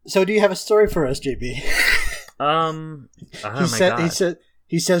So do you have a story for us, JB? Oh my God.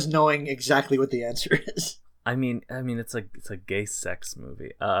 He says knowing exactly what the answer is. I mean, it's a gay sex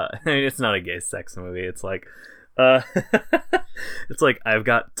movie. It's not a gay sex movie. It's like, it's like I've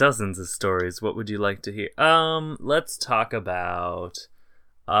got dozens of stories. What would you like to hear? Let's talk about.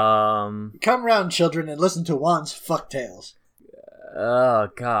 Come round, children, and listen to Juan's fucktails. Oh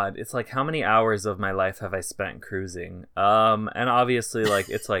God, it's like how many hours of my life have I spent cruising? And obviously, like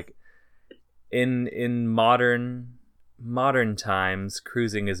it's like in modern times,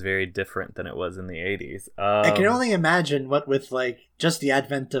 cruising is very different than it was in the 80s. I can only imagine what with like just the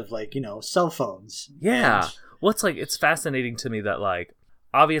advent of like, you know, cell phones. Yeah. Well, it's fascinating to me that like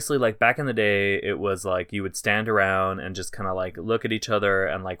obviously like back in the day it was like you would stand around and just kind of like look at each other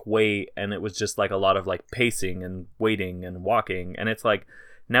and like wait, and it was just like a lot of like pacing and waiting and walking, and it's like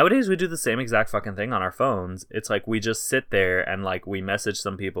nowadays we do the same exact fucking thing on our phones. It's like we just sit there and like we message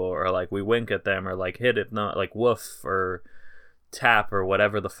some people or like we wink at them or like hit it, not like woof or tap or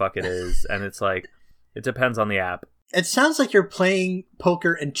whatever the fuck it is, and it's like it depends on the app. It sounds like you're playing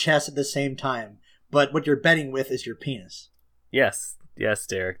poker and chess at the same time, but what you're betting with is your penis. Yes,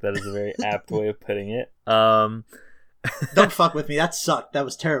 Derek, that is a very apt way of putting it. Don't fuck with me. That sucked. That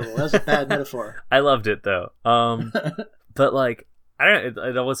was terrible. That was a bad metaphor. I loved it though. But like I don't know,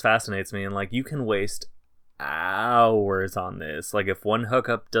 it always fascinates me, and like you can waste hours on this. Like if one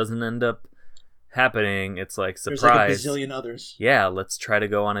hookup doesn't end up happening, it's like surprise. There's like a bazillion others. Yeah, let's try to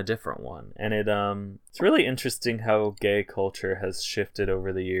go on a different one. And it's really interesting how gay culture has shifted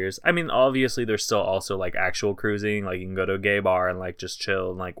over the years. I mean, obviously there's still also like actual cruising, like you can go to a gay bar and like just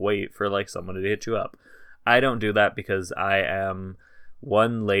chill and like wait for like someone to hit you up. I don't do that because I am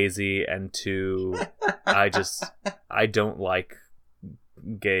one, lazy, and two, I don't like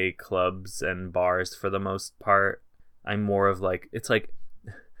gay clubs and bars for the most part. I'm more of like, it's like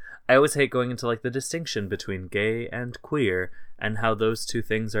I always hate going into like the distinction between gay and queer and how those two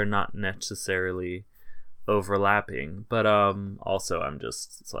things are not necessarily overlapping. But also I'm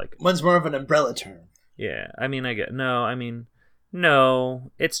just, it's like one's more of an umbrella term. Yeah, I mean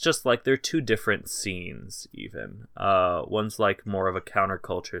no, it's just like they're two different scenes even. One's like more of a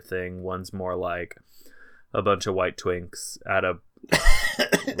counterculture thing, one's more like a bunch of white twinks at a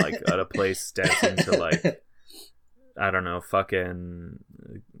like at a place dancing to like I don't know, fucking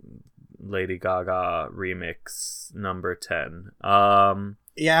Lady Gaga remix number 10.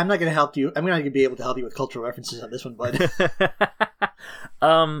 Yeah, I'm not going to help you. I'm not going to be able to help you with cultural references on this one, bud.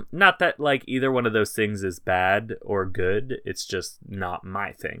 Not that like either one of those things is bad or good. It's just not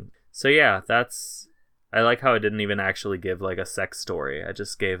my thing. So yeah, I like how I didn't even actually give like a sex story. I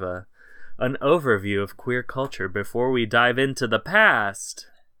just gave an overview of queer culture before we dive into the past.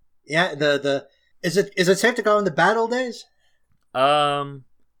 Yeah, is it safe to call them the bad old days?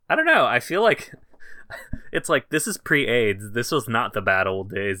 I don't know. I feel like it's like this is pre-AIDS. This was not the bad old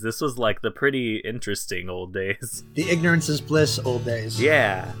days. This was like the pretty interesting old days. The ignorance is bliss old days.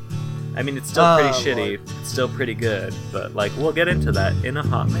 Yeah. I mean, it's still pretty shitty. Lord. It's still pretty good. But like, we'll get into that in a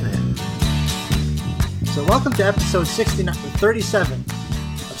hot minute. So welcome to episode 37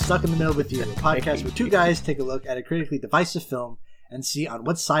 of Stuck in the Middle with You, a podcast where two guys take a look at a critically divisive film and see on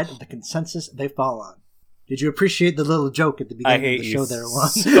what side of the consensus they fall on. Did you appreciate the little joke at the beginning of the show there, Juan?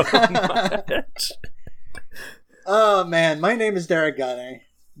 So much. Oh, man. My name is Derek Gane,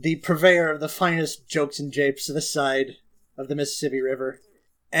 the purveyor of the finest jokes and japes to this side of the Mississippi River.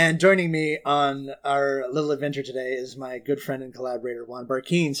 And joining me on our little adventure today is my good friend and collaborator, Juan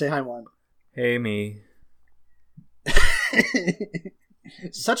Barkeen. Say hi, Juan. Hey, me.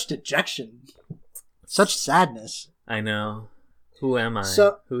 Such dejection. Such sadness. I know. Who am I?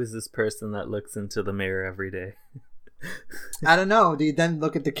 Who is this person that looks into the mirror every day? I don't know. Do you then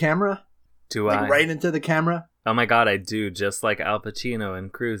look at the camera? Do like I? Right into the camera? Oh my god, I do. Just like Al Pacino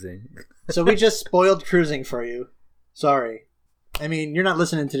in Cruising. So we just spoiled Cruising for you. Sorry. I mean, you're not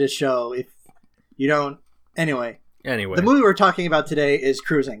listening to this show if you don't... Anyway. The movie we're talking about today is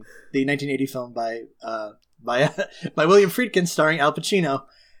Cruising, the 1980 film by William Friedkin starring Al Pacino.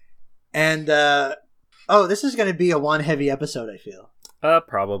 And... this is going to be a Juan-heavy episode, I feel.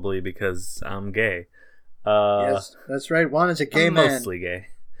 Probably because I'm gay. Yes, that's right. Juan is a gay man. Mostly gay.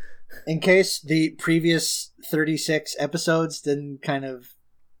 In case the previous 36 episodes didn't kind of...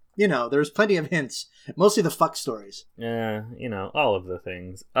 there's plenty of hints. Mostly the fuck stories. Yeah, all of the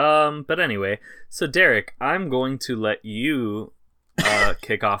things. But anyway, so Derek, I'm going to let you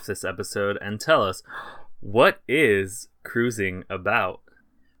kick off this episode and tell us, what is Cruising about?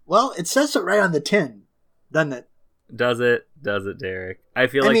 Well, it says it right on the tin. Doesn't it? Does it, Derek? I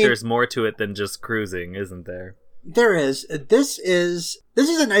feel like there's more to it than just cruising, isn't there? There is. This is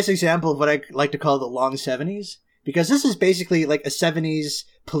a nice example of what I like to call the long 70s, because this is basically like a 70s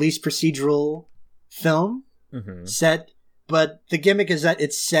police procedural film set, but the gimmick is that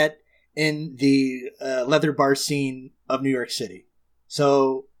it's set in the leather bar scene of New York City.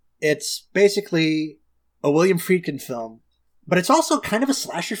 So it's basically a William Friedkin film, but it's also kind of a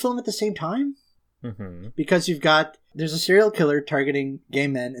slasher film at the same time, because there's a serial killer targeting gay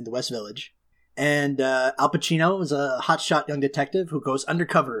men in the West Village. And Al Pacino is a hotshot young detective who goes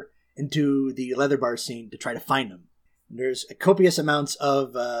undercover into the leather bar scene to try to find him. And there's copious amounts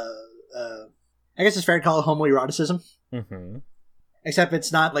of, I guess it's fair to call it homoeroticism. Except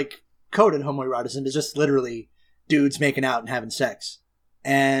it's not like coded homoeroticism. It's just literally dudes making out and having sex.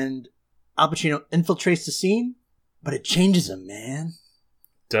 And Al Pacino infiltrates the scene, but it changes him, man.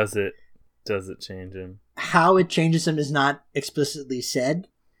 Does it? Does it change him? How it changes him is not explicitly said.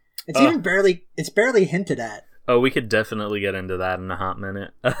 It's barely hinted at. Oh, we could definitely get into that in a hot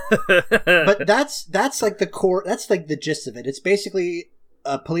minute. But that's like the core, that's like the gist of it. It's basically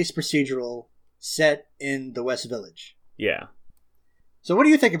a police procedural set in the West Village. Yeah. So what do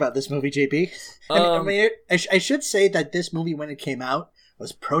you think about this movie, JP? I should say that this movie, when it came out,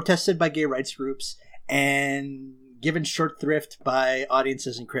 was protested by gay rights groups and given short thrift by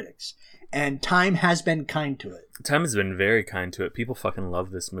audiences and critics. And time has been kind to it. Time has been very kind to it. People fucking love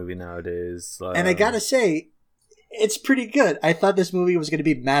this movie nowadays. And I gotta say, it's pretty good. I thought this movie was going to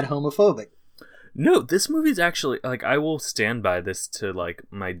be mad homophobic. No, this movie's actually, like, I will stand by this to, like,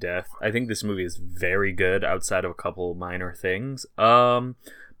 my death. I think this movie is very good outside of a couple minor things. But,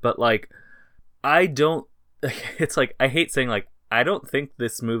 like, I don't, it's like, I hate saying, like, I don't think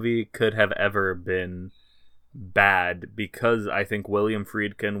this movie could have ever been bad, because I think William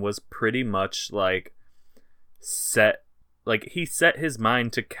Friedkin was pretty much, like, he set his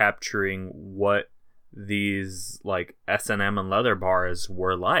mind to capturing what these, like, S&M and leather bars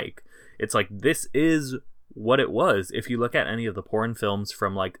were like. It's like, this is what it was. If you look at any of the porn films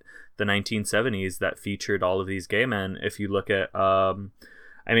from, like, the 1970s that featured all of these gay men, if you look at, I'll,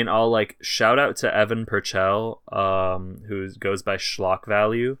 like, shout out to Evan Purcell, who goes by Schlock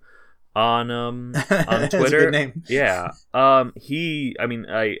Value on Twitter. That's a good name. Yeah. I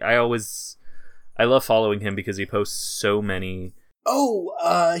love following him because he posts so many.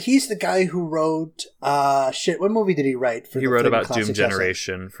 He's the guy who wrote what movie did he write for? He wrote about Doom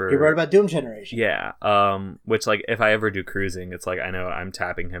Generation He wrote about Doom Generation. Yeah. Which, like, if I ever do cruising, it's like I know I'm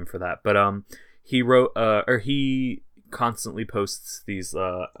tapping him for that. But he wrote he constantly posts these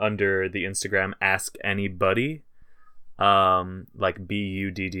under the Instagram Ask Anybody, like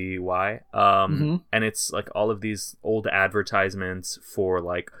BUDDY, and it's like all of these old advertisements for,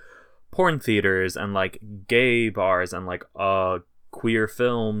 like, porn theaters and, like, gay bars and, like, queer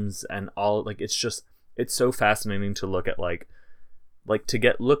films and all. Like, it's so fascinating to look at, like to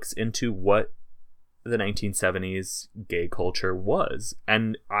get looks into what the 1970s gay culture was.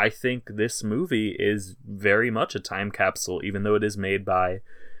 And I think this movie is very much a time capsule, even though it is made by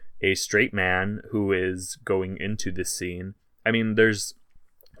a straight man who is going into this scene. I mean, there's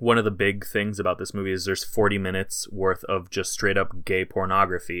one of the big things about this movie is there's 40 minutes worth of just straight up gay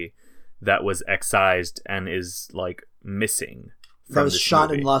pornography that was excised and is, like, missing. That was shot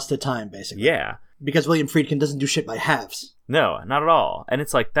movie. And lost to time, basically. Yeah. Because William Friedkin doesn't do shit by halves. No, not at all. And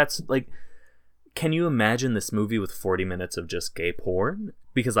it's like, that's, like, can you imagine this movie with 40 minutes of just gay porn?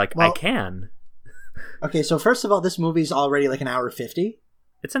 Because, like, I can. Okay, so first of all, this movie's already, like, an hour 50.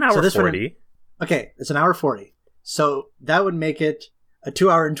 It's an hour 40. Okay, it's an hour 40. So that would make it a 2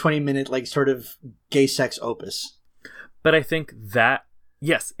 hour and 20 minute, like, sort of gay sex opus. But I think that,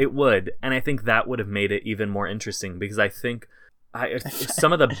 yes, it would. And I think that would have made it even more interesting, because I think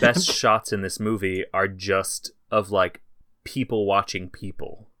some of the best shots in this movie are just of, like, people watching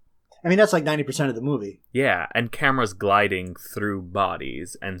people. I mean, that's like 90% of the movie. Yeah, and cameras gliding through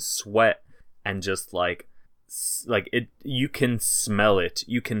bodies and sweat and just, like it, you can smell it,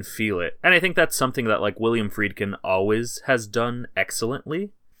 you can feel it. And I think that's something that, like, William Friedkin always has done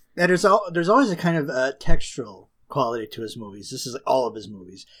excellently. And there's always a kind of textural quality to his movies. This is, like, all of his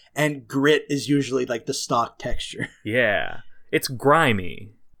movies. And grit is usually, like, the stock texture. Yeah. It's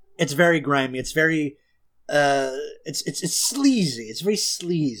grimy. It's very grimy. It's very it's sleazy. It's very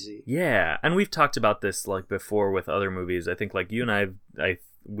sleazy. Yeah. And we've talked about this, like, before with other movies. I think, like, you and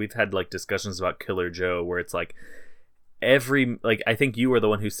we've had, like, discussions about Killer Joe, where it's like I think you were the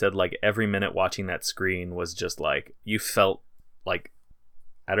one who said, like, every minute watching that screen was just, like, you felt, like,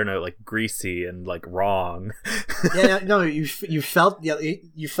 I don't know, like, greasy and, like, wrong. Yeah, no, you felt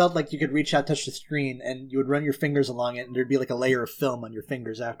like you could reach out, touch the screen, and you would run your fingers along it, and there'd be, like, a layer of film on your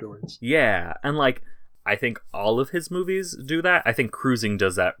fingers afterwards. Yeah, and, like, I think all of his movies do that. I think Cruising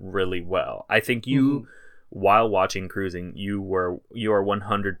does that really well. I think while watching Cruising, you are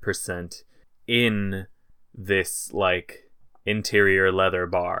 100% in this like interior leather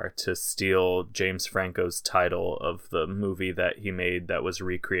bar to steal James Franco's title of the movie that he made that was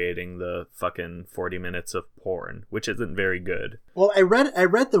recreating the fucking 40 minutes of porn, which isn't very good. Well, I read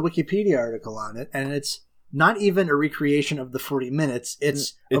the Wikipedia article on it, and it's not even a recreation of the 40 minutes.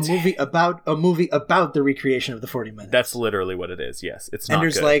 It's a movie about the recreation of the 40 minutes. That's literally what it is. Yes, it's not.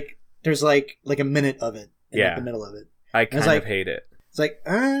 And there's like a minute of it in like the middle of it. I kind of hate it. It's like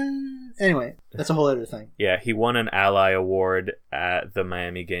anyway, that's a whole other thing. Yeah, he won an Ally Award at the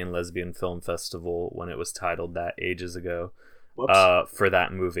Miami Gay and Lesbian Film Festival when it was titled that ages ago. For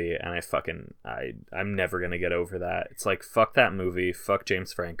that movie, and I'm never gonna get over that. It's like, fuck that movie, fuck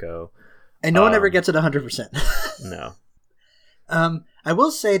James Franco. And no one ever gets it 100%. No. I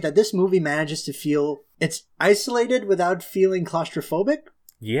will say that this movie manages to feel it's isolated without feeling claustrophobic.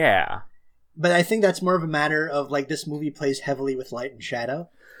 Yeah. But I think that's more of a matter of like this movie plays heavily with light and shadow.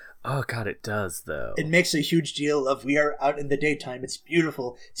 Oh god, it does though. It makes a huge deal of we are out in the daytime. It's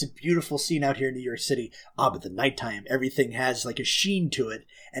beautiful. It's a beautiful scene out here in New York City. But the nighttime, everything has like a sheen to it,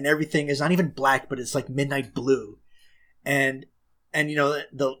 and everything is not even black, but it's like midnight blue, and you know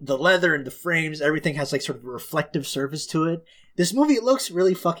the leather and the frames, everything has like sort of a reflective surface to it. This movie looks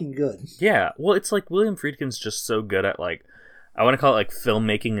really fucking good. Yeah, well, it's like William Friedkin's just so good at like, I want to call it like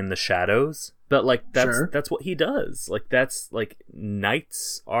filmmaking in the shadows. But like that's what he does. Like that's like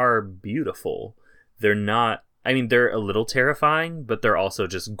nights are beautiful. They're not. I mean, they're a little terrifying, but they're also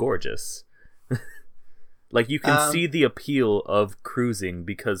just gorgeous. Like you can see the appeal of Cruising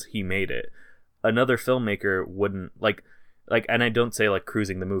because he made it. Another filmmaker wouldn't like, and I don't say like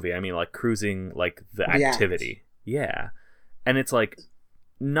Cruising the movie. I mean like Cruising like the activity. Yeah, and it's like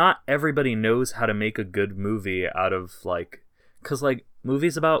not everybody knows how to make a good movie out of like, because like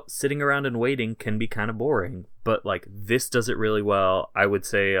movies about sitting around and waiting can be kind of boring, but like this does it really well. I would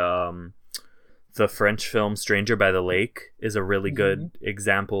say the French film Stranger by the Lake is a really good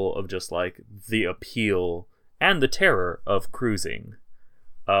example of just like the appeal and the terror of Cruising.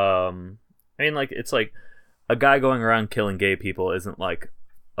 I mean like it's like a guy going around killing gay people isn't like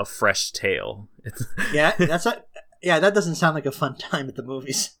a fresh tale. It's that doesn't sound like a fun time at the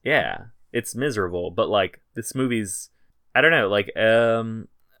movies. Yeah, it's miserable, but like this movie's, I don't know, like, a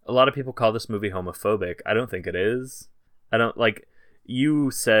lot of people call this movie homophobic. I don't think it is. I don't, like,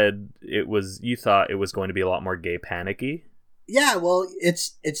 you said you thought it was going to be a lot more gay panicky. Yeah, well,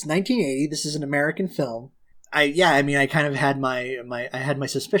 it's 1980. This is an American film. I kind of had my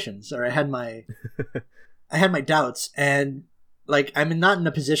suspicions, or I had my doubts, and, like, I'm not in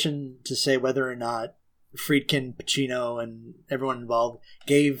a position to say whether or not Friedkin, Pacino, and everyone involved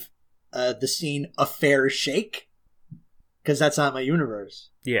gave the scene a fair shake. Because that's not my universe.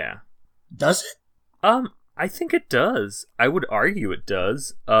 Yeah. Does it? I think it does. I would argue it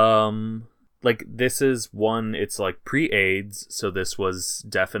does. Like, this is one, it's like pre-AIDS, so this was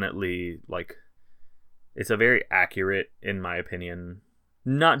definitely, like, it's a very accurate, in my opinion,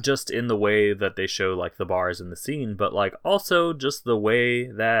 not just in the way that they show, like, the bars in the scene, but, like, also just the way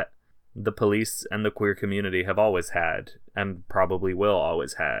that the police and the queer community have always had, and probably will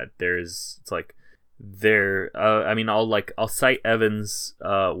always had. It's like, I mean, I'll cite Evans,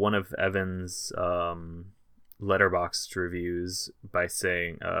 one of Evans' Letterboxd reviews by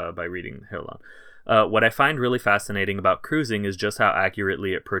saying, by reading, hold on. What I find really fascinating about Cruising is just how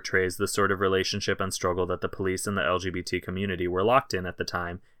accurately it portrays the sort of relationship and struggle that the police and the LGBT community were locked in at the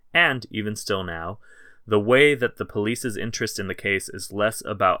time, and even still now. The way that the police's interest in the case is less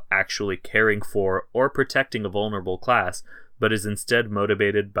about actually caring for or protecting a vulnerable class, but is instead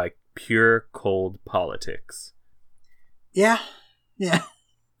motivated by pure cold politics. Yeah.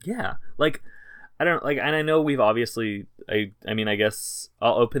 Like, I don't like, and I know we've obviously, I mean, I guess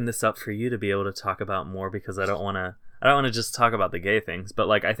I'll open this up for you to be able to talk about more, because I don't want to just talk about the gay things, but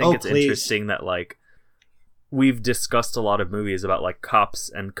like, I think it's interesting that like, we've discussed a lot of movies about like cops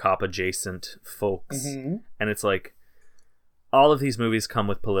and cop adjacent folks, and it's like, all of these movies come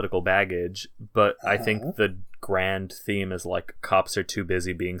with political baggage, but I think the grand theme is like cops are too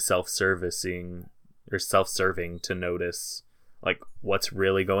busy being self-serving to notice like what's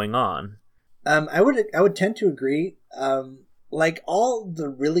really going on. I would tend to agree. Like all the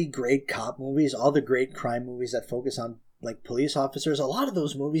really great cop movies, all the great crime movies that focus on like police officers, a lot of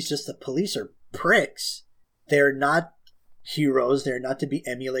those movies, just the police are pricks. They're not heroes. They're not to be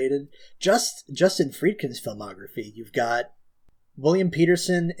emulated. Just in Friedkin's filmography, you've got William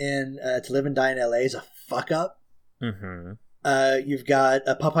Peterson in To Live and Die in L.A. is a fuck up. You've got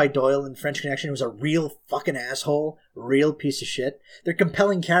Popeye Doyle in French Connection, who's a real fucking asshole, real piece of shit. They're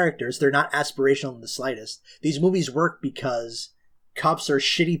compelling characters. They're not aspirational in the slightest. These movies work because cops are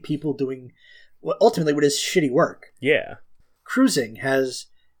shitty people doing ultimately what is shitty work. Yeah. Cruising has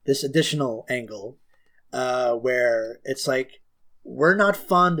this additional angle where it's like, we're not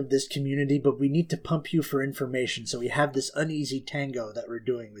fond of this community, but we need to pump you for information, so we have this uneasy tango that we're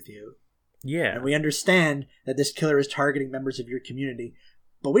doing with you. Yeah. And we understand that this killer is targeting members of your community,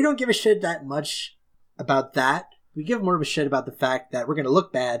 but we don't give a shit that much about that. We give more of a shit about the fact that we're going to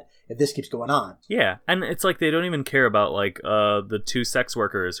look bad if this keeps going on. Yeah, and it's like they don't even care about like the 2 sex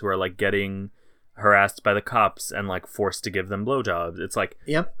workers who are like getting harassed by the cops and like forced to give them blowjobs. It's like,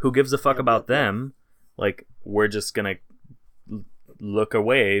 who gives a fuck about them? Like, we're just going to look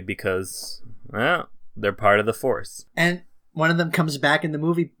away because, well, they're part of the force. And one of them comes back in the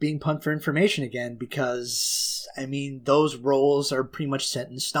movie being pumped for information again because, I mean, those roles are pretty much set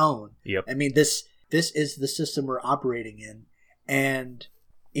in stone. Yep. I mean, this is the system we're operating in, and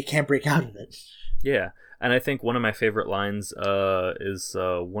you can't break out of it. Yeah, and I think one of my favorite lines is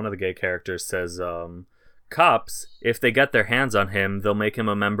one of the gay characters says, cops, if they get their hands on him, they'll make him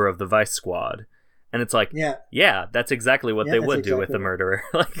a member of the Vice Squad. And it's like, yeah, that's exactly what they would do with the murderer.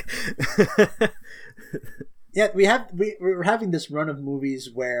 Like, yeah, we're having this run of movies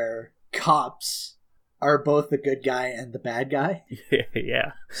where cops are both the good guy and the bad guy.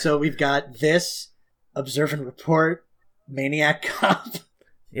 Yeah. So we've got this, Observe and Report, Maniac Cop.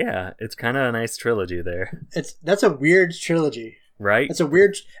 Yeah, it's kind of a nice trilogy there. That's a weird trilogy. Right? That's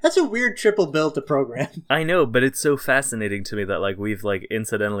a weird triple bill to program. I know, but it's so fascinating to me that like we've like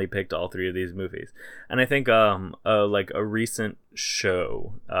incidentally picked all 3 of these movies. And I think like a recent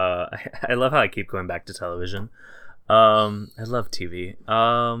show, I love how I keep going back to television. I love TV.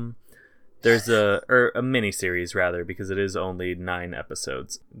 There's a mini series rather, because it is only 9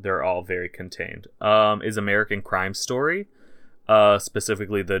 episodes. They're all very contained. Is American Crime Story,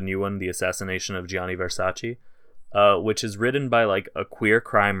 specifically the new one, The Assassination of Gianni Versace. Which is written by like a queer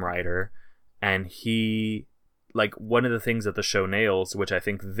crime writer, and he, like, one of the things that the show nails, which I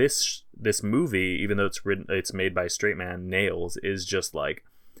think this movie, even though it's made by a straight man, nails, is just like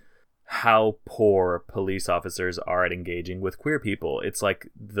how poor police officers are at engaging with queer people. It's like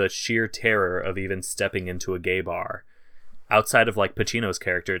the sheer terror of even stepping into a gay bar. Outside of like Pacino's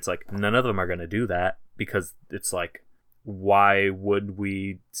character, it's like none of them are going to do that, because it's like, why would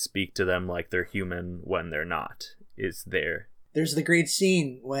we speak to them like they're human when they're not? There's the great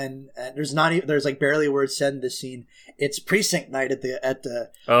scene when there's like barely a word said in this scene. It's precinct night at the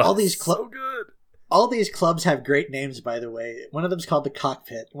all these so good. All these clubs have great names, by the way. One of them's called the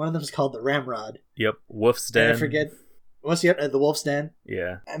Cockpit. One of them's called the Ramrod. Yep, Wolf's Den. And I forget what's the Wolf's Den.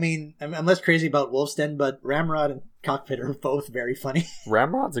 Yeah. I mean, I'm less crazy about Wolf's Den, but Ramrod and Cockpit are both very funny.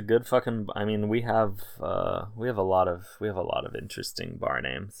 Ramrod's a good fucking. I mean, we have a lot of interesting bar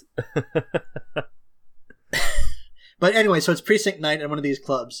names. But anyway, so it's precinct night at one of these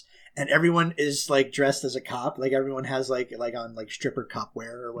clubs, and everyone is like dressed as a cop. Like everyone has like on like stripper cop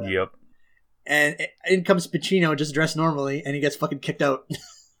wear or whatever. Yep. And in comes Pacino, just dressed normally, and he gets fucking kicked out.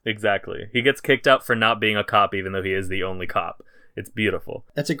 Exactly. He gets kicked out for not being a cop, even though he is the only cop. It's beautiful.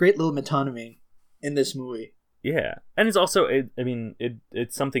 That's a great little metonymy in this movie. Yeah. And it's also,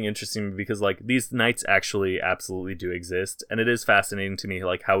 it's something interesting because, like, these nights actually absolutely do exist. And it is fascinating to me,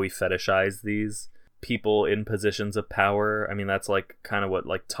 like, how we fetishize these people in positions of power. I mean, that's, like, kind of what,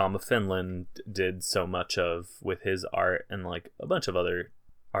 like, Tom of Finland did so much of with his art, and, like, a bunch of other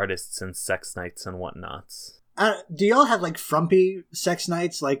artists and sex nights and whatnots. Do y'all have, like, frumpy sex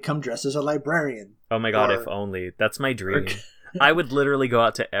nights, like, come dress as a librarian? Oh my god, if only. That's my dream. I would literally go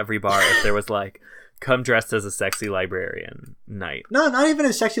out to every bar if there was, like, come dressed as a sexy librarian night. No, not even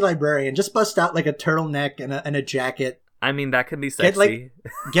a sexy librarian. Just bust out, like, a turtleneck and a jacket. I mean, that can be sexy.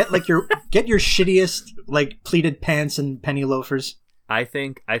 Get your shittiest, like, pleated pants and penny loafers. I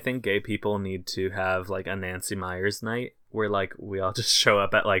think gay people need to have, like, a Nancy Meyers night where, like, we all just show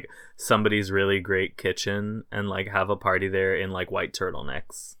up at, like, somebody's really great kitchen and, like, have a party there in, like, white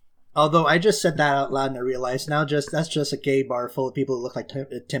turtlenecks. Although I just said that out loud and I realized now that's just a gay bar full of people who look like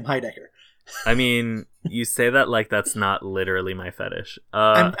Tim Heidecker. I mean, you say that like that's not literally my fetish.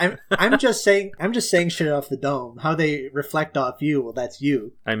 I'm just saying shit off the dome. How they reflect off you, well, that's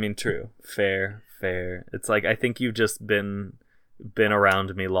you. I mean, true. Fair. It's like, I think you've just been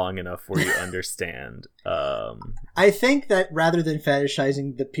around me long enough where you understand. I think that rather than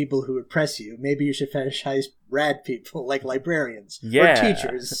fetishizing the people who oppress you, maybe you should fetishize rad people like librarians or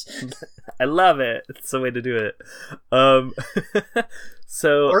teachers. I love it. It's the way to do it.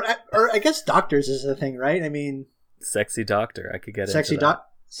 So, or I guess doctors is the thing, right? I mean, Sexy doctor. I could get sexy into that.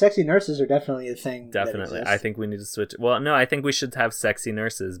 Sexy nurses are definitely a thing. Definitely. I think we need to switch. Well, no, I think we should have sexy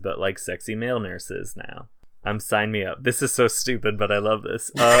nurses, but like sexy male nurses now. Sign me up. This is so stupid, but I love this.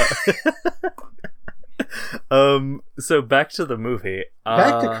 So back to the movie.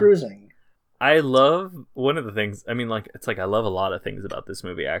 Back to cruising. I love one of the things. I mean, like, it's like I love a lot of things about this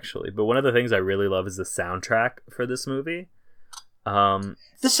movie, actually. But one of the things I really love is the soundtrack for this movie. The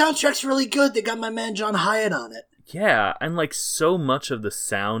soundtrack's really good. They got my man John Hyatt on it. Yeah, and like so much of the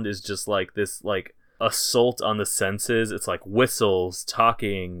sound is just like this, like assault on the senses. It's like whistles,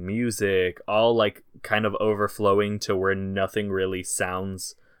 talking, music, all like kind of overflowing to where nothing really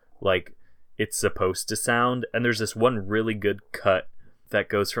sounds like it's supposed to sound. And there's this one really good cut that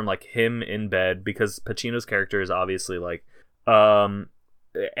goes from like him in bed, because Pacino's character is obviously like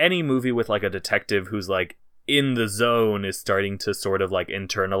any movie with like a detective who's like in the zone is starting to sort of like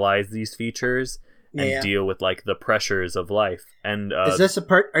internalize these features and deal with like the pressures of life. And is this a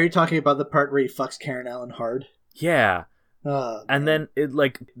part? Are you talking about the part where he fucks Karen Allen hard? Yeah. And then it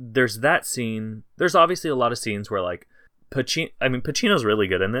like there's that scene. There's obviously a lot of scenes where like Pacino's really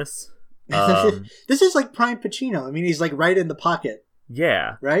good in this. This is like prime Pacino. I mean, he's like right in the pocket.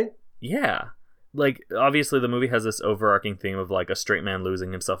 Yeah. Right? Yeah. Like, obviously the movie has this overarching theme of like a straight man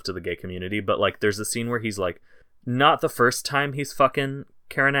losing himself to the gay community, but like there's a scene where he's like, not the first time he's fucking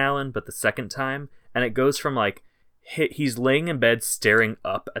Karen Allen, but the second time, and it goes from like he's laying in bed staring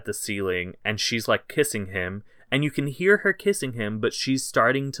up at the ceiling and she's like kissing him, and you can hear her kissing him, but she's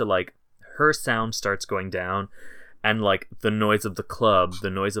starting to like, her sound starts going down, and like the noise of the club, the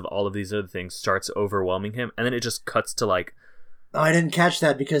noise of all of these other things starts overwhelming him, and then it just cuts to like, oh, I didn't catch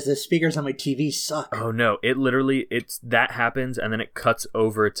that because the speakers on my TV suck. Oh no, it's that happens, and then it cuts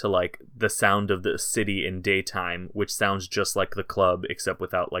over to like the sound of the city in daytime, which sounds just like the club except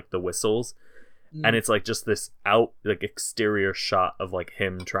without like the whistles. And it's like just this exterior shot of like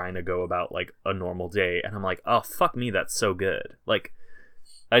him trying to go about like a normal day, and I'm like, oh fuck me, that's so good. Like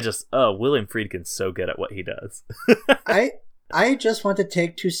William Friedkin's so good at what he does. I just want to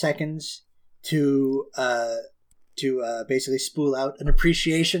take 2 seconds to basically spool out an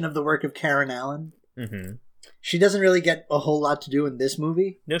appreciation of the work of Karen Allen. Mm-hmm. She doesn't really get a whole lot to do in this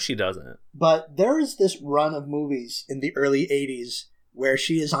movie. No, she doesn't. But there is this run of movies in the early 80s where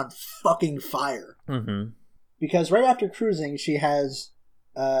she is on fucking fire. Mm-hmm. Because right after Cruising, she has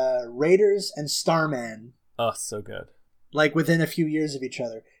Raiders and Starman. Oh, so good. Like within a few years of each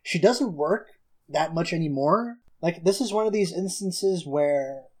other. She doesn't work that much anymore. Like, this is one of these instances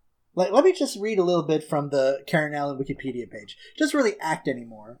where... Like, let me just read a little bit from the Karen Allen Wikipedia page. She doesn't really act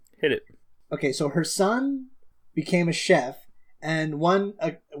anymore. Hit it. Okay, so her son became a chef and won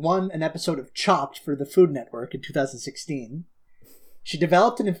an episode of Chopped for the Food Network in 2016. She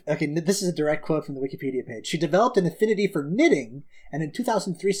developed this is a direct quote from the Wikipedia page. She developed an affinity for knitting, and in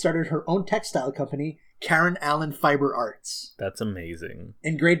 2003 started her own textile company, Karen Allen Fiber Arts. That's amazing.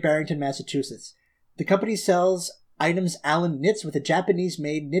 In Great Barrington, Massachusetts. The company sells items Allen knits with a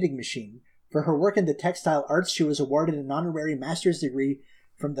Japanese-made knitting machine. For her work in the textile arts, she was awarded an honorary master's degree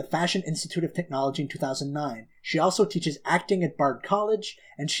from the Fashion Institute of Technology in 2009. She also teaches acting at Bard College,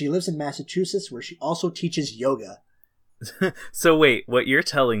 and she lives in Massachusetts, where she also teaches yoga. So wait, what you're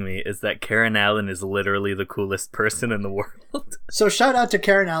telling me is that Karen Allen is literally the coolest person in the world? So shout out to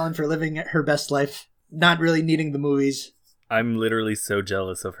Karen Allen for living her best life, not really needing the movies. I'm literally so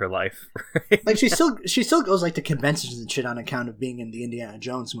jealous of her life. Like she still goes like to conventions and shit on account of being in the Indiana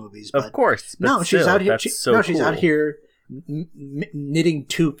Jones movies. But of course, but no, she's out here. Cool. She's out here knitting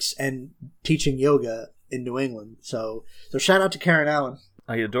toques and teaching yoga in New England. So shout out to Karen Allen.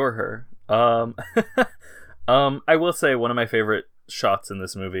 I adore her. I will say one of my favorite shots in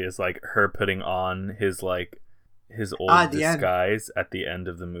this movie is like her putting on his old disguise at the end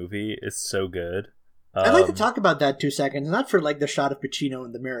of the movie is so good. I'd like to talk about that 2 seconds, not for like the shot of Pacino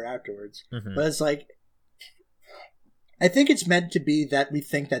in the mirror afterwards, but it's like, I think it's meant to be that we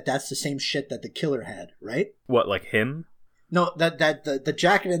think that that's the same shit that the killer had, right? What, like him? No, that the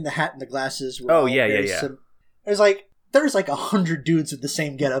jacket and the hat and the glasses were yeah. There's like 100 dudes with the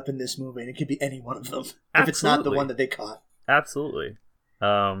same getup in this movie, and it could be any one of them. Absolutely. If it's not the one that they caught. Absolutely.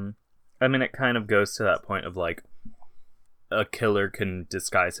 I mean, it kind of goes to that point of like, a killer can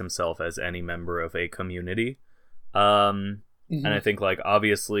disguise himself as any member of a community. And I think like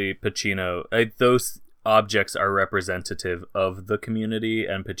obviously Pacino, those objects are representative of the community,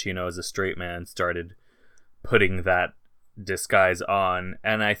 and Pacino as a straight man started putting that disguise on,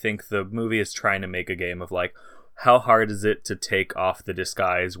 and I think the movie is trying to make a game of like, how hard is it to take off the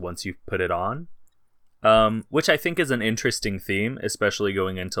disguise once you've put it on? Which I think is an interesting theme, especially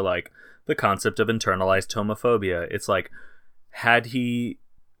going into like the concept of internalized homophobia. It's like, had he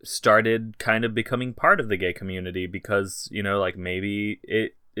started kind of becoming part of the gay community because, you know, like maybe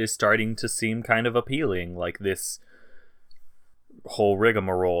it is starting to seem kind of appealing, like this whole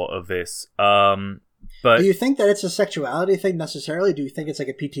rigmarole of this. But do you think that it's a sexuality thing necessarily? Do you think it's like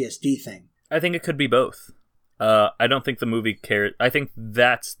a PTSD thing? I think it could be both. I don't think the movie cares. I think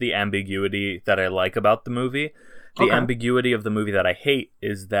that's the ambiguity that I like about the movie. The ambiguity of the movie that I hate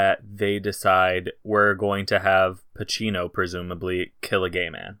is that they decide we're going to have Pacino, presumably, kill a gay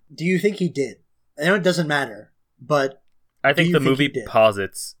man. Do you think he did? I know it doesn't matter, but I think the movie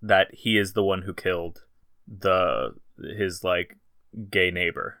posits that he is the one who killed his like gay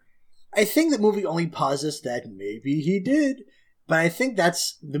neighbor. I think the movie only posits that maybe he did, but I think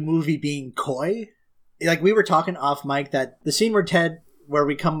that's the movie being coy. Like we were talking off mic that the scene where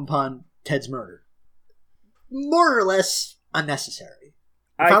we come upon Ted's murder, more or less unnecessary.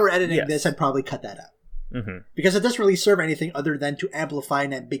 If I were editing this, I'd probably cut that out. Mm-hmm. Because it doesn't really serve anything other than to amplify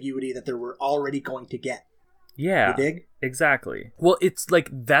an ambiguity that they were already going to get. Yeah. You dig? Exactly. Well, it's like,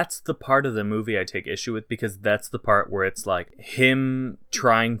 that's the part of the movie I take issue with, because that's the part where it's like him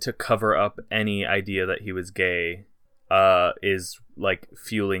trying to cover up any idea that he was gay is like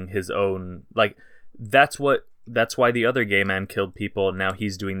fueling his own, like, that's why the other gay man killed people, and now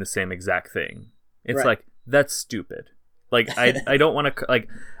he's doing the same exact thing. It's right. Like, that's stupid. Like, I don't want to, like,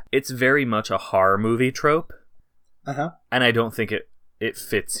 it's very much a horror movie trope. Uh-huh. And I don't think it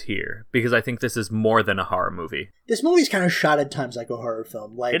fits here, because I think this is more than a horror movie. This movie's kind of shot at times like a horror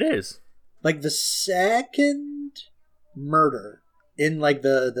film. Like, it is. Like the second murder in like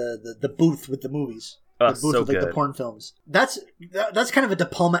the booth with the movies. The booth so with like good. The porn films. That's kind of a De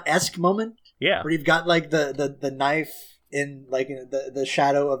Palma-esque moment. Yeah. Where you've got like the knife in like the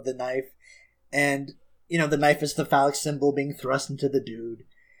shadow of the knife, and you know the knife is the phallic symbol being thrust into the dude,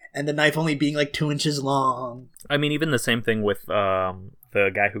 and the knife only being like 2 inches long. I mean, even the same thing with the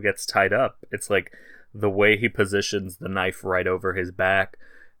guy who gets tied up. It's like the way he positions the knife right over his back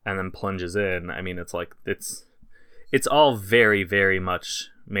and then plunges in. I mean, it's like it's all very, very much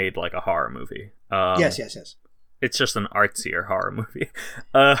made like a horror movie. Yes. It's just an artsier horror movie.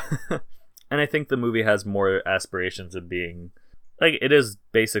 And I think the movie has more aspirations of being, like, it is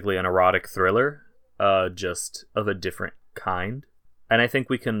basically an erotic thriller, just of a different kind. And I think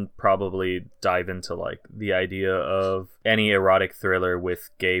we can probably dive into, like, the idea of any erotic thriller with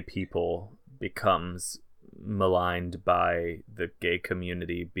gay people becomes maligned by the gay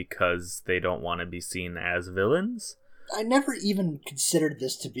community because they don't want to be seen as villains. I never even considered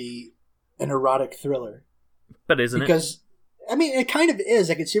this to be an erotic thriller. But isn't it? Because, I mean, it kind of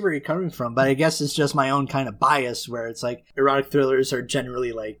is. I can see where you're coming from, but I guess it's just my own kind of bias where it's like erotic thrillers are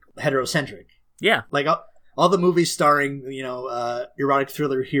generally, like, heterocentric. Yeah. Like, all the movies starring, you know, erotic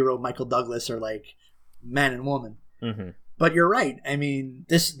thriller hero Michael Douglas are like man and woman. Mm-hmm. But you're right. I mean,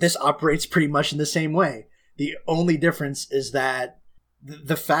 this operates pretty much in the same way. The only difference is that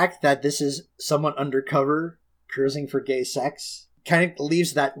the fact that this is someone undercover cruising for gay sex kind of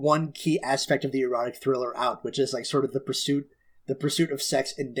leaves that one key aspect of the erotic thriller out, which is like sort of the pursuit of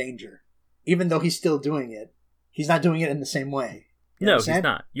sex in danger. Even though he's still doing it, he's not doing it in the same way. No, he's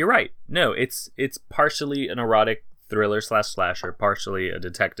not. You're right. No, it's partially an erotic thriller / slasher, partially a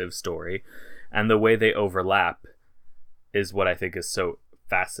detective story, and the way they overlap is what I think is so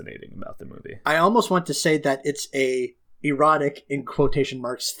fascinating about the movie. I almost want to say that it's a erotic in quotation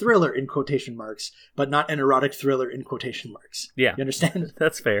marks thriller in quotation marks, but not an erotic thriller in quotation marks. Yeah, you understand?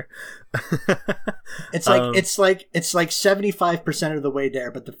 That's fair. It's like 75% of the way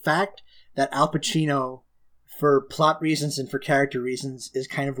there, but the fact that Al Pacino, for plot reasons and for character reasons, is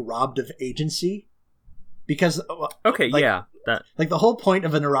kind of robbed of agency. Because like the whole point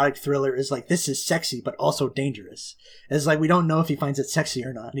of an erotic thriller is like, this is sexy but also dangerous. It's like we don't know if he finds it sexy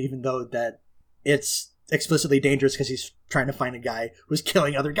or not, even though that it's explicitly dangerous because he's trying to find a guy who's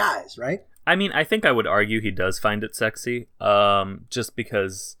killing other guys, right? I mean, I think I would argue he does find it sexy, just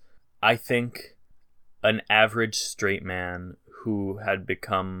because I think an average straight man who had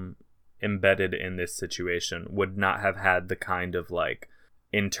become embedded in this situation would not have had the kind of like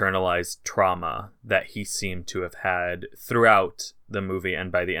internalized trauma that he seemed to have had throughout the movie and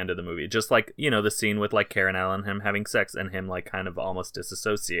by the end of the movie. Just like, you know, the scene with like Karen Allen, him having sex and him like kind of almost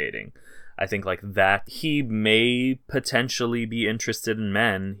disassociating. I think like that he may potentially be interested in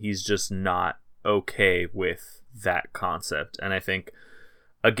men. He's just not okay with that concept. And I think,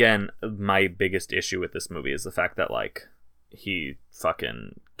 again, my biggest issue with this movie is the fact that like he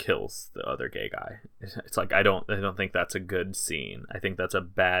fucking kills the other gay guy. It's like I don't think that's a good scene. I think that's a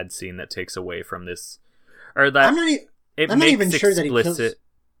bad scene that takes away from this or that I'm not even sure that he kills.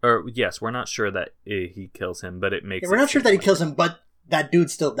 Or yes, we're not sure that he kills him, but it makes. We're not sure that he kills him, but that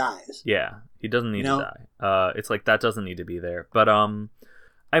dude still dies. Yeah, he doesn't need to die. It's like that doesn't need to be there. But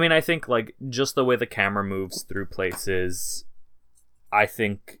I mean, I think like just the way the camera moves through places, I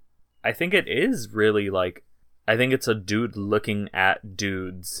think it is really like, I think it's a dude looking at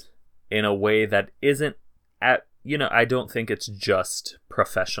dudes in a way that isn't I don't think it's just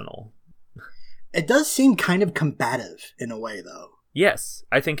professional. It does seem kind of combative in a way, though. Yes,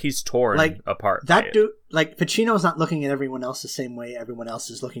 I think he's torn apart. That dude, like Pacino's not looking at everyone else the same way everyone else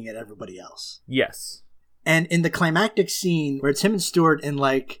is looking at everybody else. Yes. And in the climactic scene where it's him and Stewart in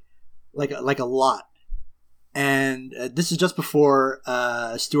like a lot, and this is just before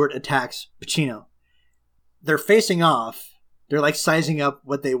Stewart attacks Pacino. They're facing off. They're like sizing up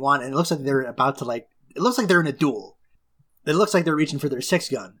what they want, and it looks like they're about to it looks like they're in a duel. It looks like they're reaching for their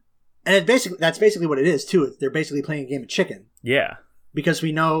 6-gun, and that's basically what it is too. They're basically playing a game of chicken. Yeah. Because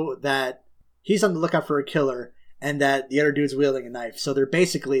we know that he's on the lookout for a killer, and that the other dude's wielding a knife. So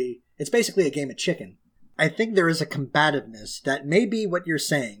it's basically a game of chicken. I think there is a combativeness that may be what you're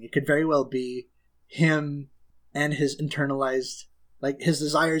saying. It could very well be him and his internalized, like his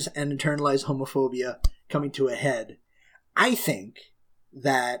desires and internalized homophobia coming to a head. I think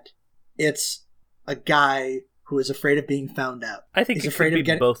that it's a guy who is afraid of being found out. I think he's afraid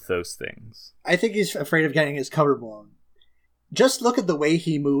of both those things. I think he's afraid of getting his cover blown. Just look at the way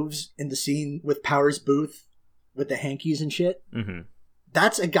he moves in the scene with Powers Booth with the hankies and shit. Mm-hmm.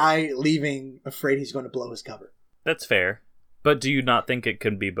 That's a guy leaving afraid he's going to blow his cover. That's fair. But do you not think it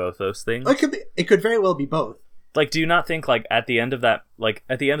could be both those things? It could very well be both. Like, do you not think, like, at the end of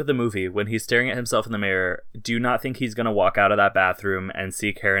the movie, when he's staring at himself in the mirror, do you not think he's going to walk out of that bathroom and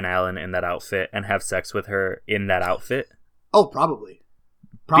see Karen Allen in that outfit and have sex with her in that outfit? Oh, probably.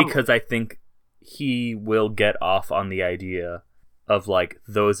 Because I think he will get off on the idea of, like,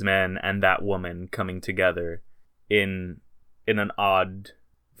 those men and that woman coming together in an odd,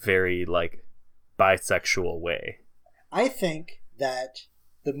 very, like, bisexual way. I think that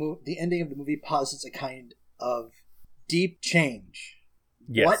the ending of the movie posits a kind of deep change.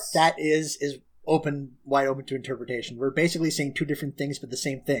 Yes. What that is wide open to interpretation. We're basically saying two different things, but the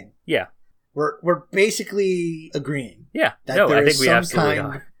same thing. Yeah. We're basically agreeing. Yeah. I think we absolutely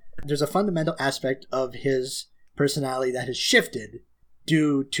are. There's a fundamental aspect of his personality that has shifted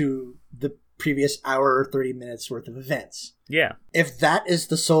due to the previous hour or 30 minutes worth of events. Yeah. If that is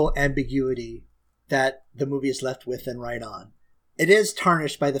the sole ambiguity that the movie is left with, then right on. It is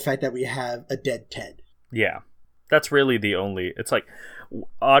tarnished by the fact that we have a dead Ted. Yeah. That's really the only... It's like,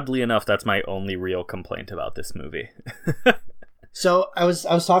 oddly enough, that's my only real complaint about this movie. So I was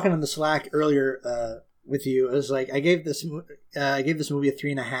talking on the Slack earlier with you. I was like, I gave this movie a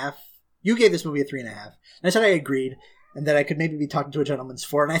 3.5. You gave this movie a 3.5. And I said I agreed, and that I could maybe be talking to a gentleman's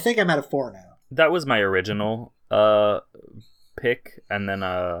 4, and I think I'm at a 4 now. That was my original pick, and then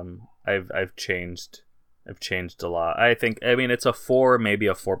I've changed a lot. I mean it's a 4, maybe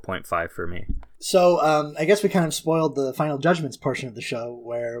a 4.5 for me. So I guess we kind of spoiled the final judgments portion of the show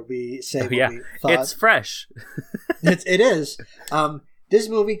where we say what we thought. It's fresh. It is. This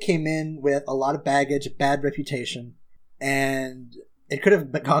movie came in with a lot of baggage, a bad reputation, and it could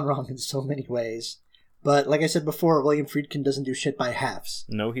have gone wrong in so many ways. But like I said before, William Friedkin doesn't do shit by halves.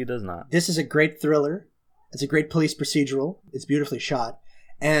 No, he does not. This is a great thriller. It's a great police procedural. It's beautifully shot.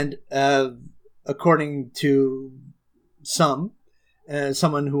 And according to someone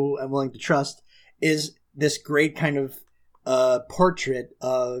who I'm willing to trust, is this great kind of portrait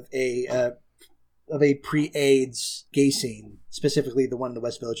of a pre-AIDS gay scene, specifically the one in the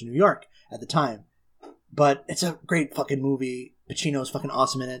West Village of New York at the time. But it's a great fucking movie. Pacino's fucking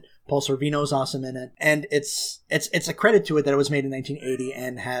awesome in it. Paul Sorvino's awesome in it. And it's a credit to it that it was made in 1980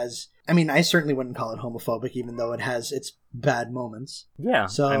 and has... I mean, I certainly wouldn't call it homophobic, even though it has its bad moments. Yeah,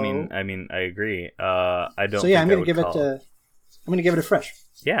 so I mean, I agree. I don't. So yeah, I'm gonna give it a fresh.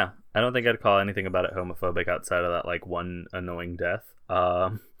 Yeah, I don't think I'd call anything about it homophobic outside of that like one annoying death.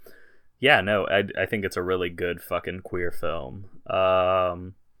 Yeah, no, I think it's a really good fucking queer film.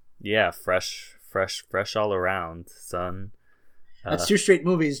 Yeah, fresh all around, son. That's 2 straight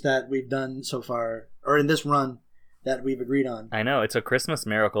movies that we've done so far, or in this run, that we've agreed on. I know, it's a Christmas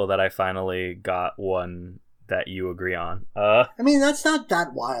miracle that I finally got one that you agree on. I mean, that's not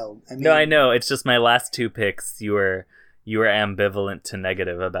that wild. No, I know, it's just my last 2 picks you were ambivalent to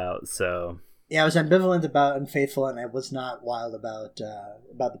negative about, so... Yeah, I was ambivalent about Unfaithful, and I was not wild about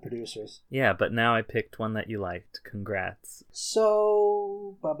the producers. Yeah, but now I picked one that you liked. Congrats.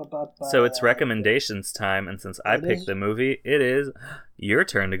 So... So it's recommendations time, and since I picked the movie, it is your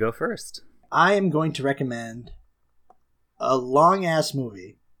turn to go first. I am going to recommend a long-ass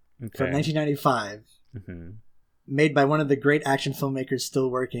movie from 1995 made by one of the great action filmmakers still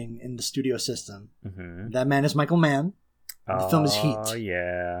working in the studio system. That man is Michael Mann. The film is Heat. Oh,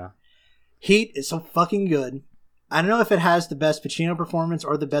 yeah. Heat is so fucking good. I don't know if it has the best Pacino performance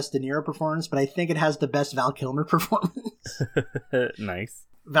or the best De Niro performance, but I think it has the best Val Kilmer performance. Nice.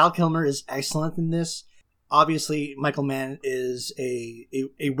 Val Kilmer is excellent in this. Obviously, Michael Mann is a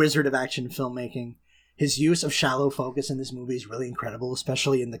wizard of action filmmaking. His use of shallow focus in this movie is really incredible,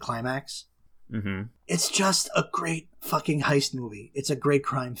 especially in the climax. It's just a great fucking heist movie. It's a great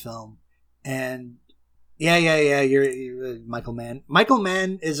crime film. And yeah, you're Michael Mann. Michael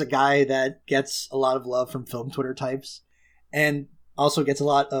Mann is a guy that gets a lot of love from film Twitter types and also gets a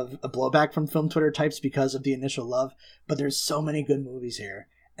lot of blowback from film Twitter types because of the initial love. But there's so many good movies here.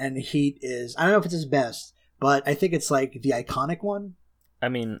 And Heat is, I don't know if it's his best, but I think it's like the iconic one. I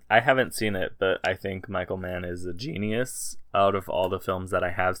mean, I haven't seen it, but I think Michael Mann is a genius out of all the films that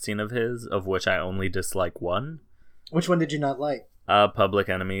I have seen of his, of which I only dislike one. Which one did you not like? Public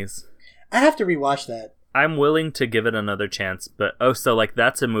Enemies. I have to rewatch that. I'm willing to give it another chance, but so like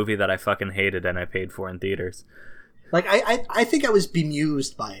that's a movie that I fucking hated and I paid for in theaters. Like I think I was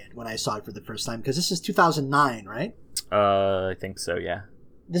bemused by it when I saw it for the first time because this is 2009, right? I think so, yeah.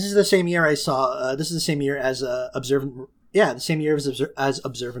 This is the same year I saw. This is the same year as Observe. Yeah, the same year as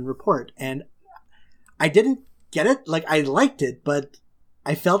Observe and Report, and I didn't get it. Like I liked it, but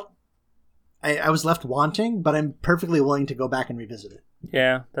I felt I was left wanting. But I'm perfectly willing to go back and revisit it.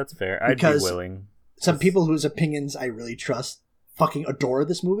 Yeah, that's fair. I'd be willing. Some people whose opinions I really trust fucking adore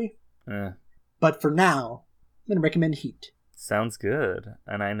this movie. But for now, I'm going to recommend Heat. Sounds good.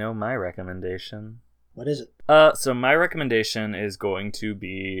 And I know my recommendation. What is it? So my recommendation is going to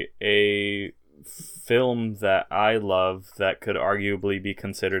be a film that I love that could arguably be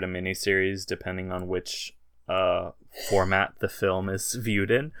considered a miniseries depending on which format the film is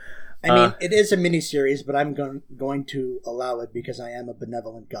viewed in. I mean, it is a miniseries, but I'm going to allow it because I am a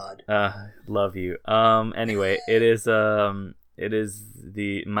benevolent god. Love you. Anyway, it is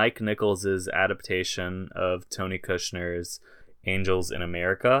the Mike Nichols' adaptation of Tony Kushner's Angels in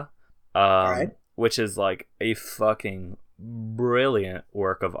America, All right. which is like a fucking brilliant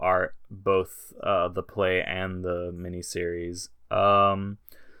work of art, both the play and the miniseries.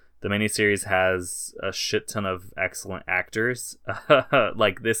 The miniseries has a shit ton of excellent actors.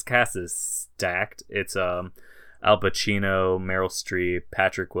 Like, this cast is stacked. It's Al Pacino, Meryl Streep,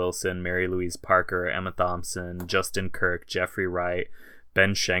 Patrick Wilson, Mary Louise Parker, Emma Thompson, Justin Kirk, Jeffrey Wright,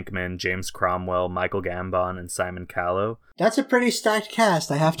 Ben Schenkman, James Cromwell, Michael Gambon, and Simon Callow. That's a pretty stacked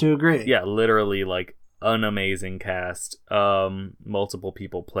cast, I have to agree. Yeah, literally, like, an amazing cast. Multiple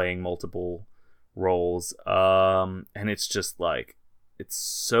people playing multiple roles. And it's just, like, it's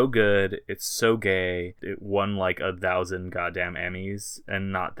so good. It's so gay. It won like 1,000 goddamn Emmys,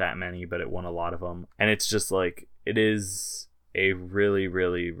 and not that many, but it won a lot of them. And it's just like, it is a really,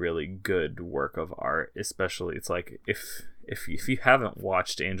 really, really good work of art. Especially, it's like if you haven't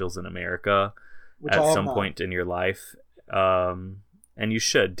watched Angels in America at some point in your life, and you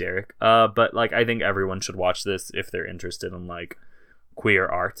should, Derek. But like, I think everyone should watch this if they're interested in like queer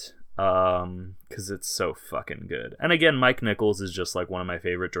art. Because it's so fucking good. And again, Mike Nichols is just like one of my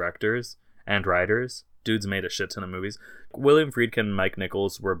favorite directors and writers. Dude's made a shit ton of movies. William Friedkin and Mike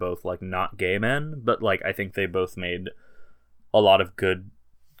Nichols were both like not gay men, but like I think they both made a lot of good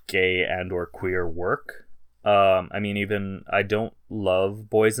gay and or queer work. I mean, even I don't love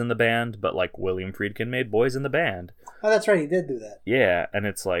Boys in the Band, but like William Friedkin made Boys in the Band. Oh, that's right, he did do that. Yeah, and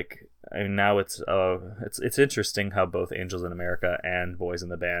it's like, I mean, now it's interesting how both Angels in America and Boys in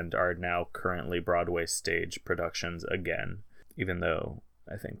the Band are now currently Broadway stage productions again, even though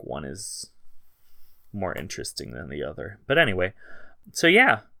I think one is more interesting than the other. But anyway, so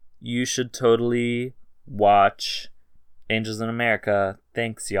yeah, you should totally watch Angels in America.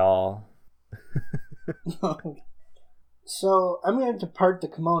 Thanks, y'all. So I'm going to depart the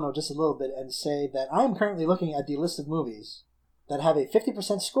kimono just a little bit and say that I am currently looking at the list of movies that have a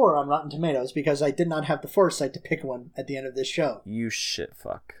 50% score on Rotten Tomatoes because I did not have the foresight to pick one at the end of this show. You shit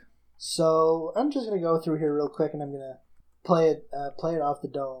fuck. So I'm just going to go through here real quick and I'm going to play it off the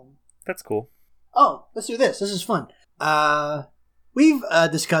dome. That's cool. Oh, let's do this. This is fun. We've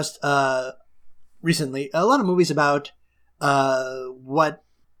discussed recently a lot of movies about what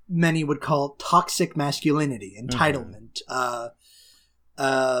many would call toxic masculinity, entitlement, I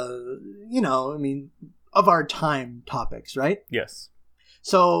mean, of our time topics, right? Yes.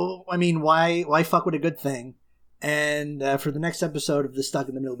 So, I mean, why fuck with a good thing? And for the next episode of the Stuck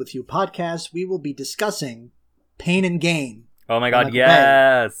in the Middle with You podcast, we will be discussing Pain and Gain. Oh my god,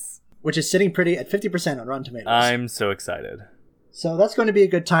 yes! which is sitting pretty at 50% on Rotten Tomatoes. I'm so excited. So that's going to be a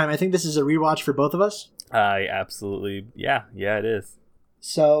good time. I think this is a rewatch for both of us. I absolutely... Yeah, it is.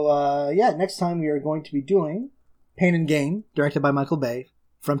 So, next time we are going to be doing Pain and Gain, directed by Michael Bay,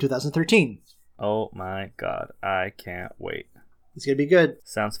 from 2013. Oh my god, I can't wait. It's going to be good.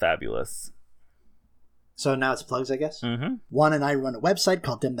 Sounds fabulous. So now it's plugs, I guess. Mm-hmm. Juan and I run a website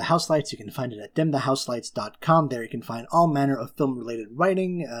called Dim the Houselights. You can find it at dimthehouselights.com. There you can find all manner of film-related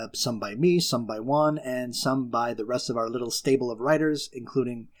writing, some by me, some by Juan, and some by the rest of our little stable of writers,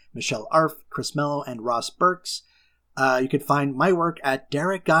 including Michelle Arf, Chris Mello, and Ross Burks. You can find my work at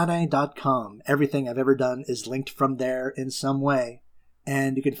derekgade.com. Everything I've ever done is linked from there in some way.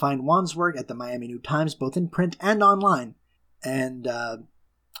 And you can find Juan's work at the Miami New Times, both in print and online. And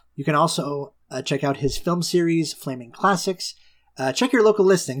you can also check out his film series, Flaming Classics. Check your local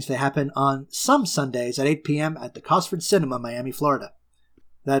listings. They happen on some Sundays at 8 p.m. at the Cosford Cinema, Miami, Florida.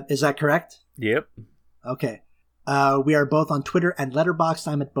 Is that correct? Yep. Okay. We are both on Twitter and Letterboxd.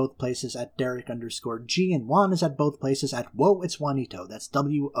 I'm at both places at Derek_G, and Juan is at both places at Whoa, It's Juanito. That's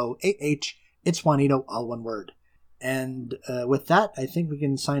WOAH, It's Juanito, all one word. And with that, I think we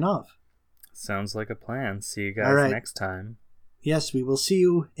can sign off. Sounds like a plan. See you guys next time. Yes, we will see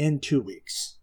you in 2 weeks.